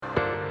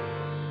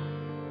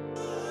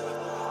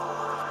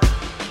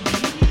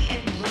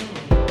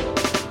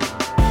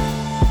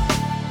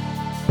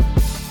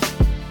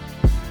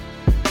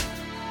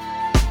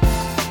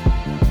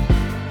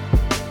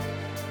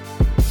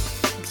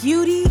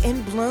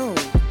Bloom.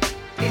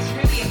 It's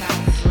really about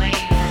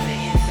slaying from the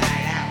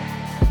inside out.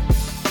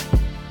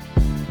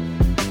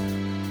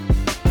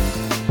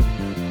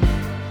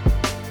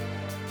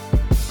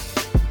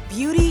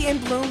 Beauty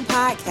and Bloom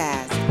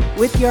podcast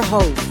with your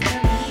host.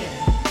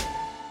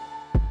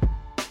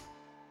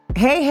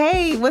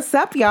 Hey, what's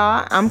up,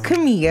 y'all? I'm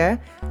Camilla,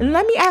 and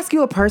let me ask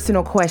you a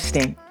personal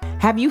question.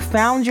 Have you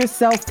found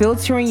yourself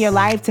filtering your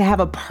life to have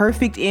a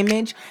perfect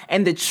image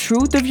and the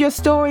truth of your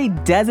story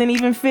doesn't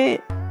even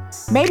fit?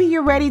 Maybe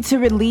you're ready to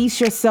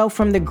release yourself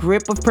from the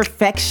grip of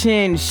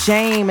perfection,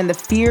 shame, and the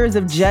fears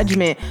of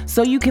judgment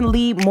so you can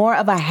lead more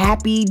of a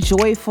happy,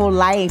 joyful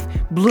life,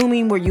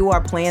 blooming where you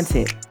are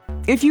planted.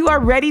 If you are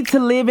ready to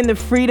live in the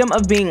freedom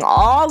of being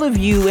all of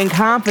you in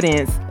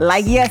confidence,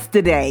 like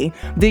yesterday,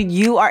 then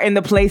you are in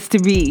the place to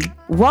be.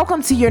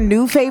 Welcome to your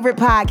new favorite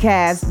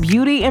podcast,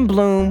 Beauty and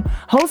Bloom,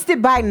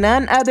 hosted by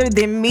none other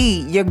than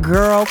me, your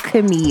girl,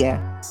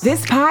 Camilla.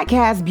 This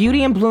podcast,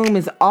 Beauty and Bloom,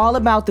 is all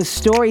about the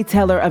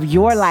storyteller of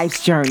your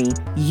life's journey,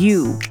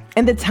 you.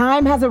 And the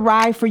time has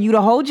arrived for you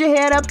to hold your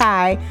head up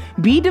high,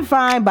 be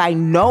defined by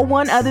no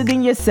one other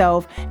than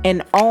yourself,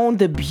 and own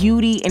the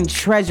beauty and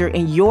treasure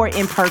in your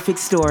imperfect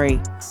story.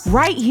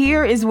 Right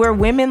here is where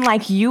women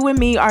like you and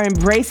me are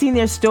embracing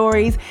their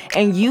stories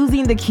and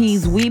using the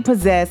keys we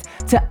possess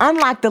to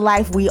unlock the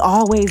life we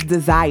always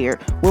desire.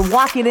 We're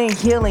walking in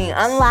healing,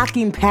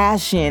 unlocking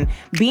passion,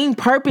 being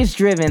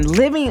purpose-driven,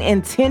 living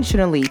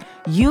intentionally,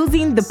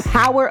 using the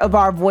power of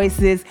our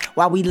voices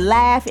while we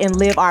laugh and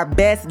live our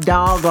best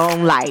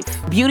doggone life.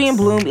 Beauty and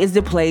Bloom is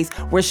the place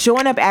where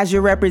showing up as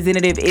your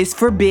representative is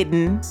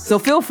forbidden. So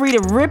feel free to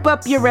rip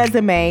up your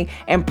resume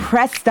and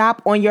press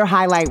stop on your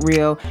highlight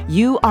reel.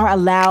 You are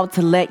allowed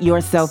to let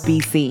yourself be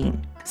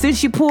seen.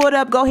 Since you pulled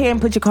up, go ahead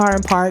and put your car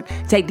in park,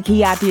 take the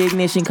key out the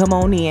ignition, come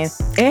on in.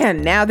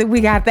 And now that we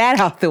got that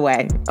out the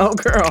way, oh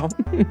girl,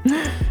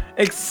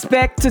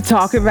 expect to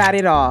talk about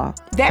it all.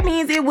 That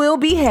means it will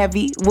be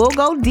heavy, we'll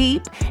go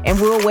deep, and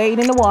we'll wade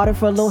in the water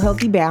for a little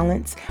healthy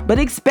balance. But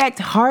expect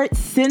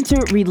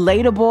heart-centered,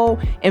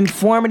 relatable,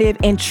 informative,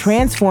 and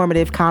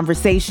transformative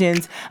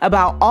conversations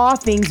about all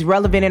things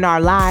relevant in our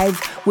lives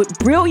with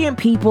brilliant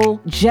people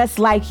just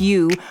like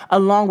you,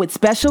 along with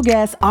special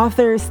guests,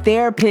 authors,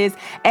 therapists,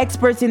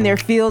 experts in their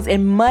fields,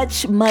 and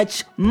much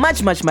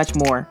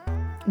more.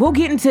 We'll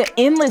get into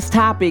endless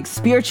topics: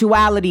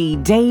 spirituality,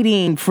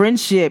 dating,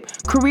 friendship,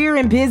 career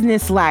and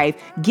business life,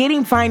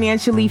 getting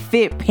financially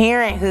fit,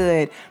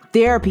 parenthood,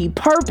 therapy,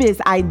 purpose,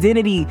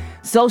 identity,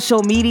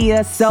 social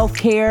media,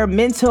 self-care,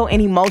 mental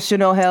and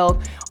emotional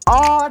health,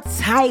 all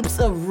types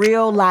of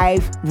real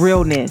life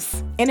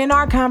realness. And in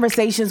our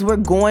conversations, we're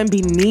going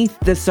beneath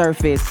the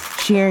surface,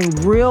 sharing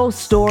real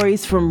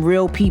stories from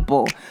real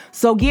people.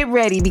 So get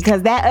ready,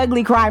 because that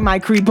ugly cry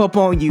might creep up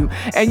on you,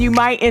 and you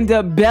might end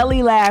up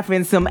belly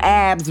laughing some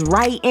abs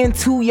right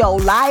into your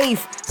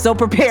life. So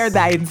prepare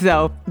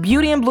thyself.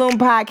 Beauty and Bloom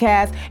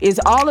podcast is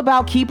all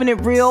about keeping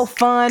it real,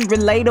 fun,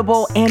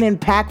 relatable, and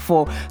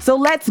impactful. So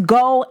let's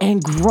go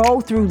and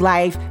grow through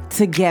life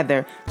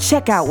together.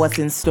 Check out what's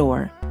in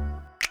store.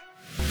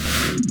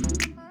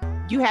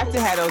 You have to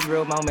have those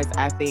real moments,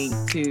 I think,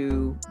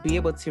 to be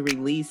able to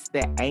release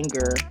the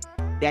anger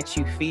that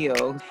you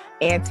feel.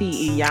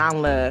 Auntie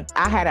Iyanla,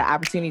 I had an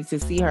opportunity to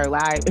see her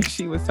live, and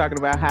she was talking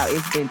about how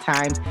it's been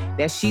times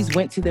that she's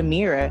went to the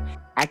mirror,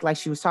 act like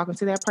she was talking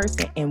to that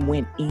person, and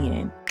went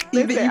in.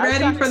 Listen, you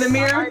ready for the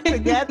mirror?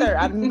 Together.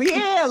 I'm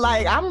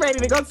ready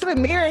to go to the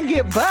mirror and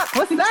get bucked.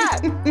 What's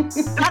up?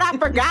 Thought I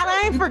forgot?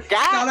 I ain't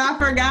forgot. Thought I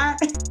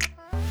forgot?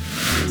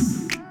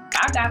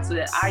 I got to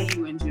the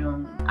IU in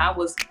June. I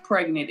was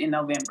pregnant in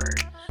November.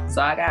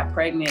 So I got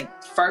pregnant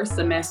first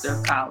semester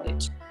of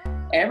college.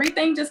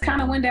 Everything just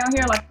kind of went down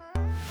here like...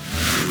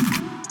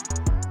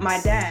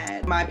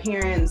 My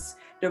parents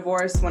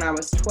divorced when I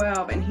was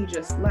 12 and he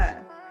just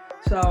left.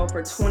 So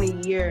for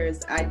 20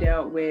 years, I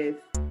dealt with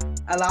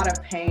a lot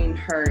of pain,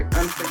 hurt,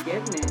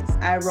 unforgiveness.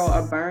 I wrote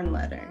a burn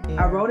letter.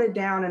 I wrote it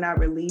down and I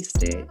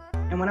released it.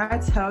 And when I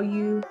tell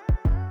you,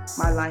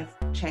 my life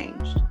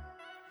changed.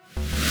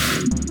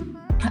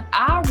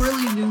 I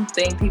really do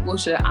think people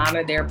should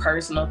honor their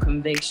personal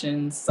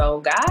convictions.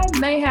 So God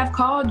may have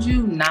called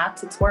you not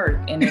to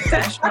twerk. And if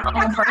that's your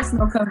own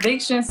personal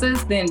conviction,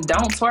 sis, then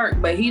don't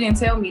twerk. But he didn't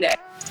tell me that.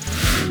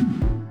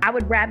 I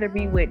would rather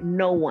be with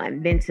no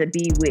one than to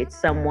be with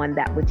someone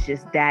that was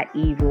just that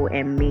evil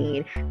and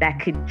mean, that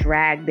could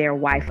drag their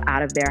wife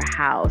out of their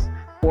house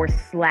or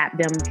slap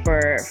them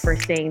for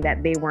saying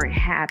that they weren't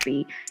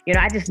happy. You know,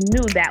 I just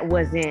knew that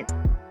wasn't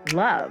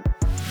love.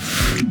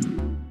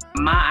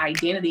 My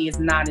identity is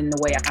not in the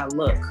way I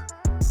look.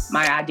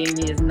 My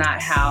identity is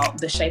not how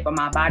the shape of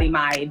my body.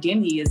 My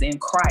identity is in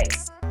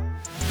Christ.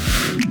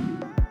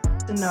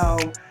 To know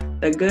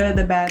the good,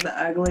 the bad, the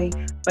ugly,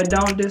 but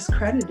don't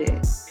discredit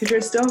it, because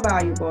you're still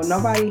valuable.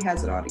 Nobody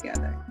has it all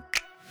together.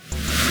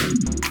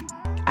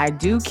 I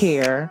do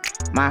care.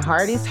 My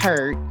heart is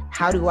hurt.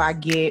 How do I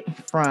get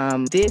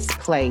from this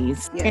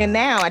place? Yes. And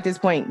now at this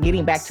point,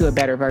 getting back to a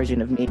better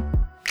version of me.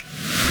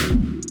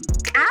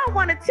 I don't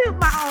want to toot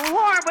my own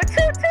horn, but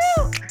toot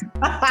toot.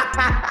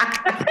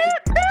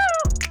 Toot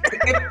toot.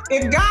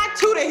 If God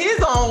tooted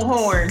his own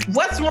horn,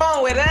 what's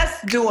wrong with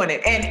us doing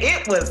it? And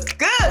it was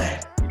good.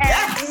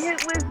 And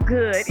it was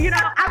good. You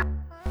know,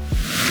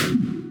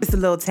 Just a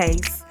little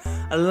taste.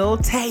 A little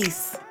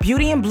taste.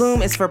 Beauty and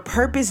Bloom is for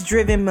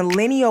purpose-driven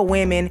millennial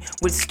women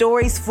with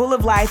stories full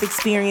of life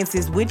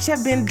experiences which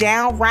have been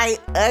downright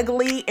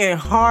ugly and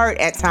hard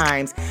at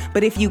times.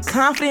 But if you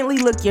confidently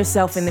look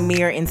yourself in the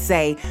mirror and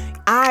say,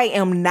 I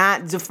am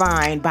not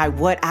defined by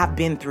what I've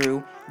been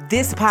through,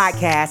 this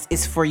podcast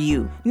is for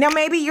you. Now,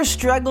 maybe you're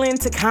struggling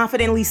to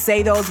confidently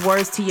say those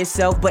words to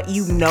yourself, but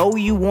you know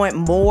you want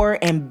more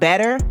and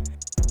better.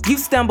 You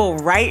stumble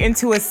right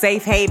into a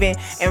safe haven,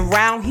 and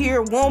round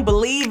here won't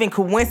believe in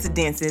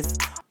coincidences.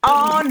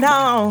 Oh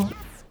no,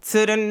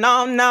 to the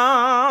no.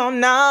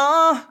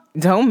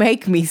 Don't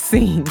make me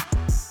sing.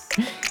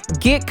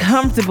 Get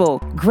comfortable.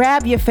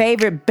 Grab your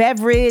favorite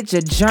beverage,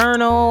 a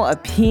journal, a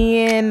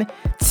pen,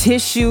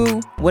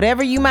 tissue,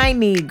 whatever you might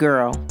need,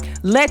 girl.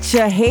 Let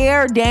your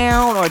hair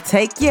down or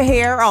take your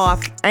hair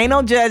off. Ain't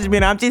no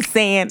judgment. I'm just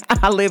saying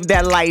I live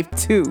that life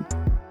too.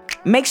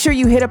 Make sure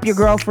you hit up your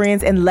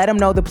girlfriends and let them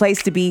know the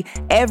place to be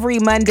every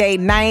Monday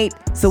night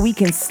so we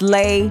can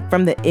slay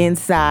from the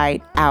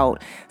inside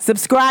out.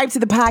 Subscribe to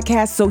the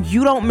podcast so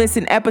you don't miss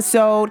an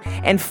episode,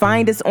 and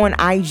find us on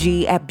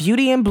IG at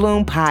Beauty and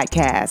Bloom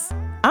Podcast.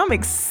 I'm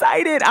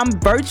excited. I'm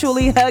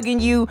virtually hugging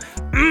you.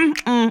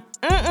 I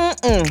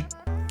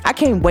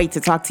can't wait to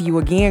talk to you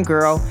again,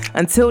 girl.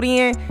 Until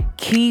then,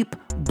 keep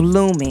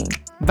blooming.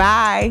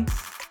 Bye.